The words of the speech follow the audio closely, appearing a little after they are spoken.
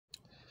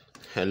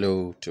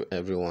Hello to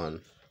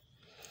everyone.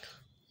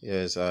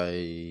 Yes,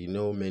 I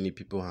know many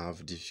people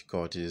have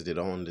difficulties. They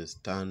don't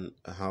understand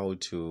how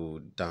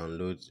to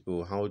download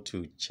or how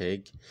to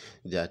check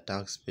their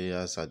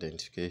taxpayers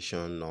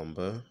identification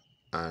number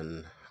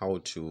and how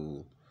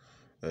to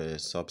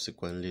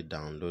subsequently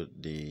download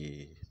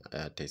the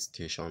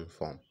attestation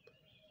form.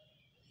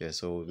 Yeah,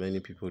 so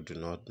many people do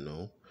not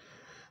know,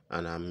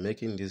 and I'm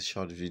making this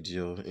short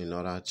video in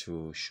order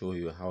to show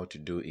you how to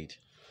do it.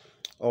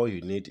 All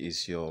you need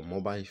is your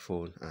mobile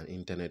phone and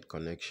internet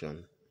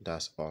connection.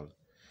 That's all.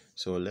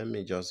 So let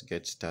me just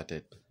get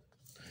started.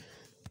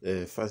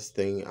 First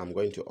thing, I'm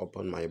going to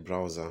open my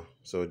browser.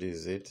 So this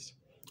is it.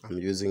 I'm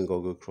using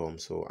Google Chrome,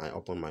 so I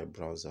open my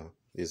browser.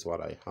 This is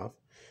what I have.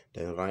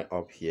 Then right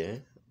up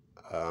here,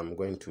 I'm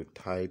going to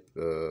type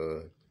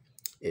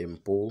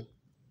impôt.cm.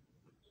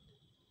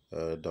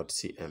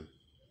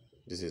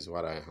 This is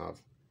what I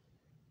have.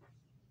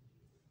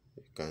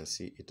 You can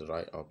see it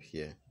right up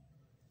here.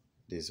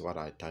 This is what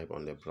I type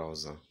on the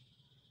browser.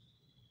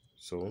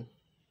 So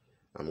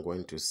I'm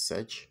going to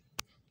search.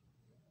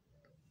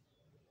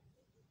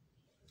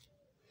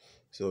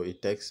 So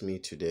it takes me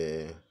to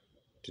the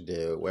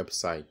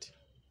website.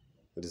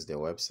 This is the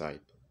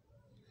website.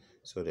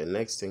 So the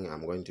next thing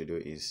I'm going to do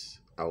is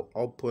I'll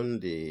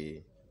open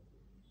the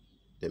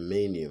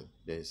menu.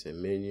 There's a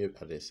menu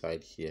at the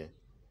side here.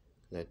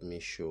 Let me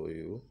show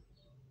you.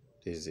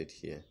 This is it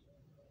here.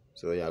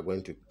 So you are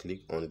going to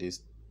click on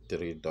these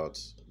three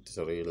dots,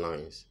 three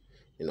lines,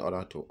 in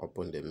order to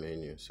open the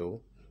menu.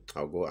 So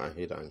I'll go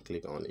ahead and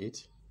click on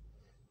it.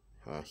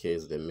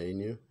 Here's the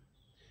menu.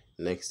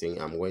 Next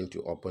thing, I'm going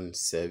to open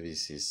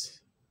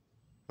services.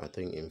 I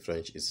think in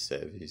French is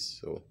service.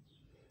 So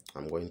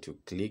I'm going to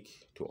click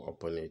to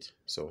open it.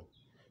 So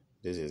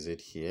this is it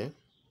here.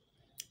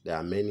 There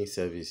are many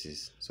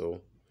services.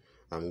 So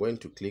I'm going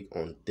to click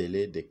on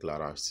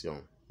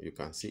Télédéclaration. You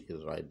can see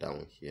it right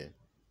down here.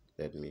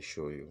 Let me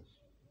show you.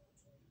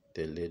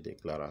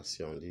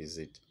 Télédéclaration. This is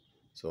it.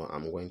 So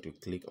I'm going to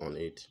click on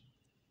it.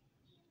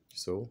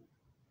 So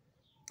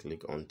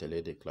click on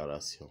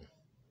Télédéclaration.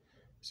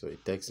 So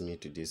it takes me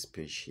to this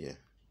page here.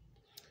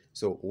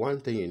 So one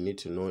thing you need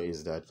to know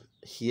is that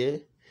here,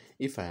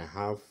 if I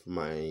have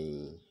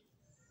my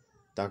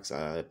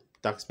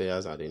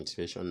taxpayers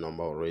identification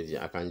number already,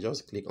 I can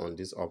just click on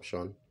this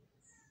option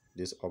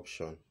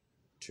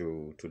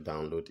to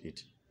download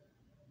it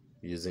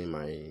using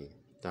my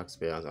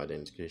taxpayers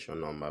identification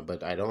number,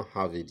 but I don't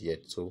have it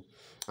yet, so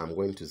I'm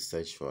going to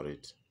search for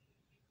it.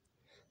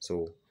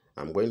 So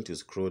I'm going to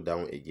scroll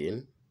down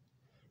again,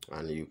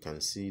 and you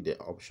can see the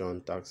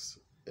option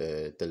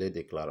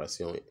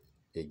Télédéclaration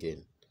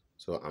again.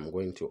 So I'm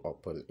going to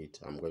open it.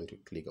 I'm going to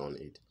click on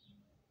it.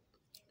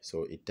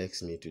 So it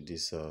takes me to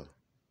this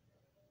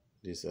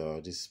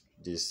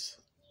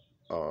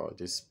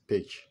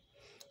page.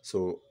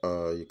 So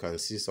you can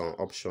see some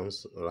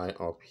options right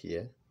up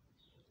here,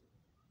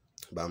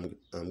 but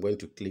I'm going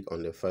to click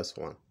on the first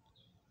one,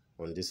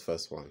 on this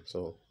first one.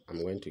 So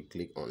I'm going to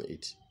click on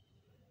it.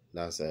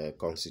 That's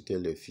consulter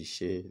le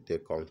fichier des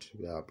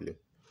contribuables.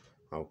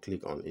 I'll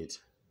click on it.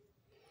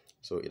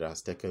 So it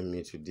has taken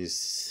me to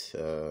this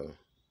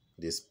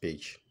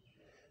page.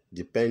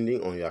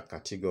 Depending on your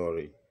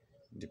category,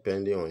 you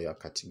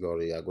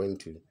are going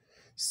to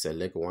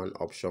select one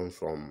option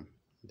from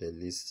the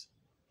list,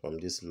 from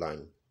this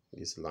line.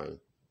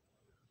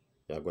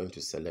 You are going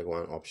to select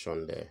one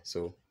option there.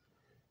 So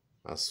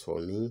as for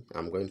me,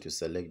 I'm going to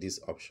select this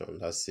option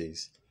that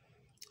says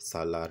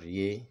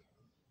salarié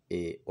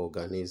et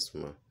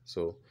organisme.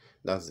 So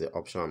that's the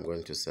option I'm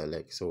going to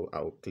select. So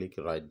I'll click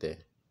right there.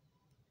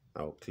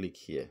 I'll click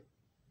here.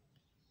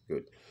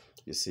 Good.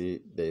 You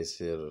see there's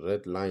a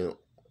red line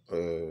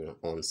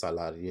on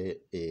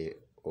salarié et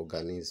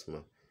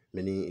organisme,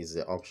 meaning is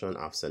the option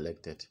I've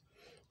selected.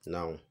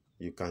 Now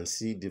you can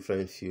see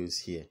different fields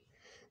here.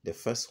 The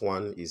first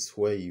one is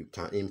where you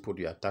can input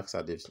your tax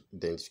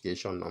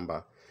identification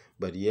number,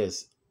 but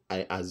yes,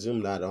 I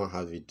assume that I don't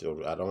have it,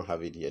 or I don't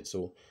have it yet.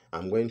 So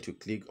I'm going to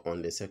click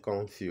on the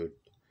second field,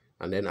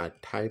 and then I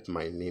type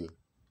my name.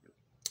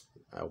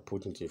 I'll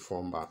put it in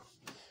form bar.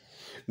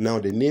 Now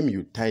the name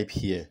you type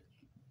here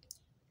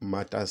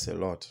matters a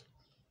lot.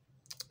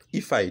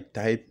 If I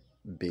type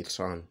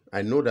Bertrand,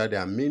 I know that there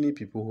are many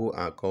people who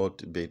are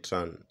called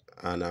Bertrand,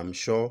 and I'm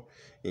sure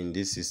in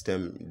this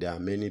system there are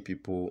many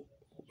people,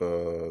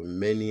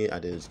 many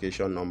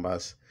identification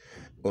numbers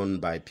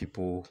owned by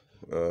people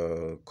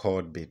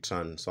called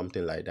Bertrand,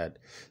 something like that.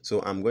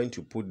 So I'm going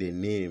to put the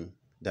name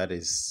that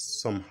is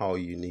somehow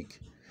unique.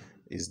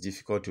 It's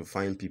difficult to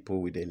find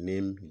people with a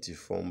name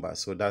Ndakena,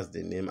 so that's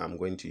the name I'm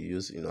going to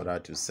use in order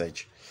to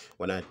search.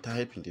 When I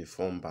type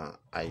Ndakena,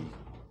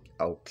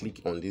 I'll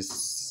click on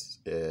this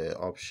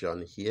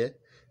option here,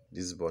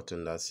 this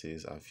button that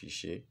says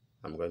afficher.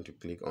 I'm going to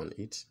click on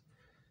it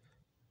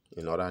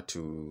in order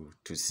to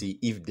see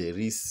if there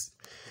is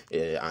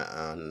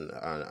an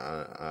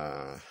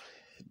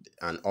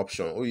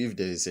option, or if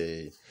there is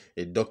a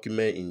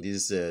document in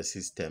this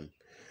system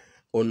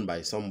owned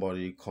by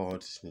somebody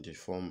called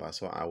Ndakena.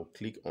 So I'll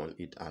click on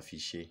it,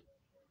 afficher.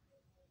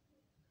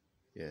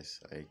 Yes,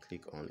 I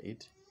click on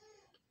it.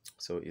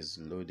 So it's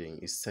loading,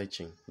 it's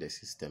searching the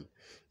system.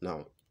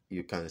 Now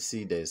you can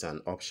see there's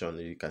an option.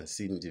 You can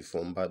see the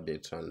phone by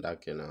Bertrand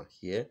Ndakena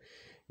here.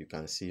 You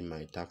can see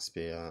my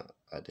taxpayer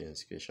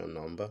identification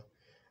number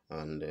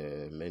and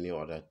many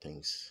other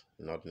things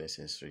not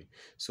necessary.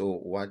 So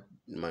what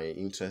my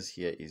interest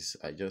here is,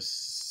 I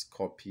just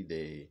copy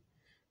the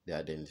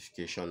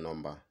identification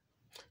number.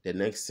 The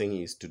next thing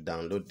is to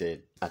download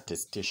the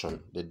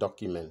attestation, the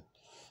document.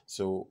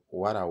 So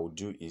what I will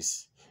do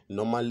is,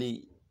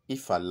 normally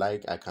if I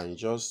like, I can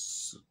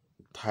just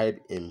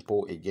type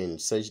impôt again,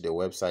 search the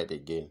website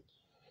again.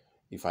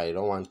 If I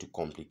don't want to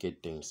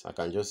complicate things, I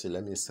can just say,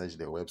 let me search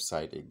the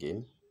website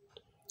again.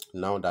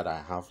 Now that I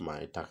have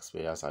my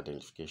taxpayers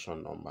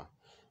identification number,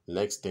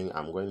 next thing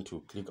I'm going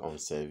to click on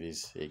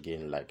service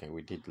again, like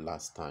we did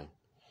last time.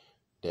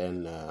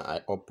 Then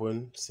I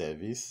open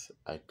service,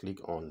 I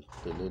click on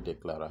Télé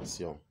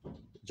Déclaration,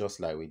 just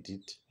like we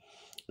did.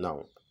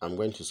 Now I'm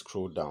going to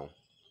scroll down.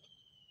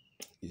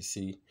 You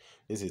see,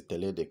 this is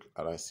Télé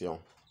Déclaration.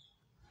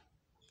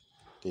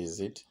 This is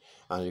it,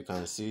 and you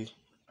can see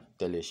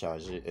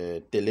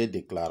télécharger, Télé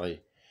Déclaré.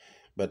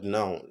 But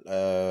now,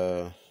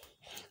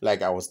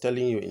 like I was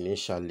telling you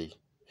initially,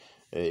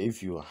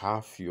 if you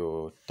have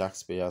your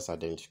taxpayers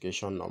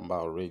identification number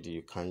already,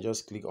 you can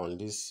just click on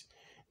this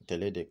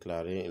Télé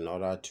Déclaré in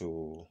order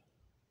to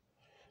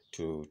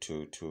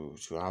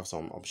have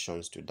some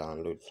options to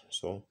download.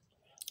 So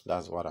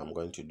that's what I'm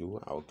going to do.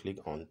 I'll click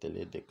on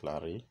Télé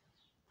Déclaré.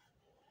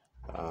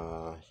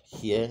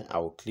 Here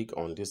I'll click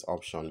on this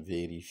option,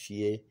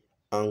 vérifier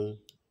en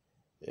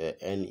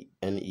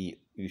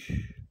NIU.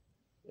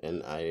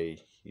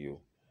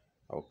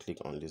 I'll click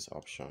on this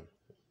option,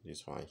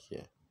 this one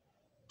here.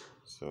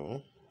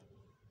 So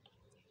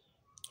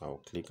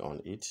I'll click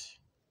on it.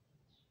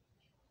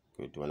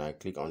 Good. When I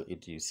click on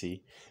it, you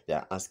see they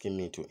are asking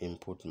me to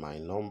input my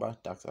number,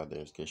 tax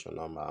identification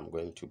number. I'm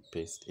going to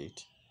paste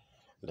it.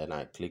 Then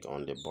I click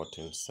on the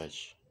button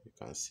search. You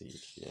can see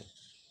it here.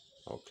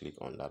 I'll click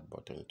on that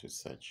button to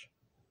search.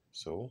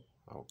 So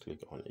I'll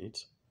click on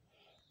it.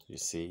 You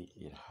see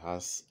it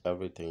has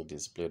everything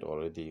displayed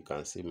already. You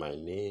can see my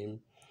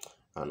name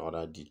and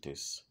other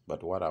details.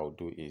 But what I'll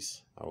do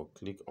is I'll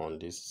click on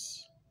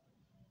this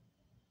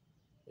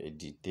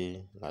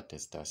Éditer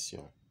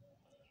l'attestation.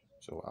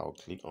 So I'll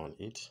click on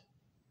it.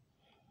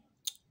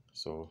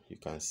 So you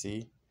can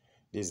see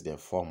this is the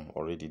form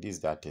already. This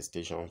is the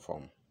attestation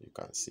form. You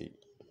can see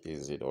this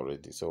is it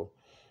already. So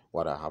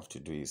what I have to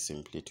do is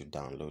simply to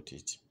download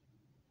it.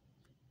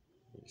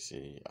 You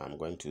see, I'm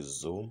going to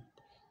zoom.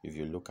 If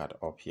you look at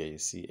up here, you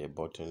see a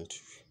button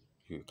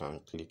you can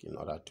click in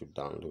order to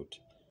download,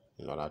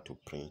 in order to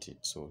print it.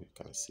 So you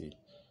can see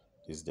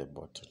this is the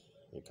button.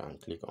 You can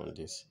click on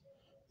this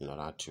in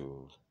order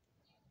to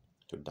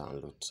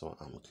download. So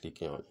I'm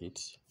clicking on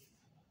it.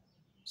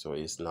 So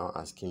it's now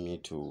asking me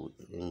to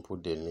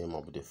input the name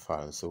of the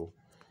file. So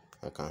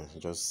I can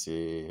just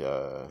say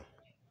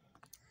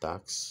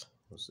tax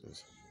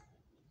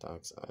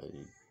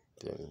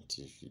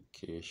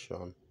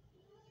identification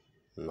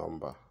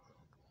number.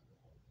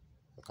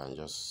 I can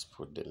just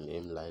put the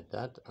name like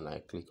that, and I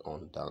click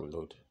on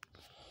download,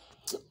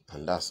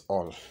 and that's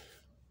all.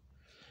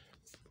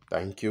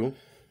 Thank you.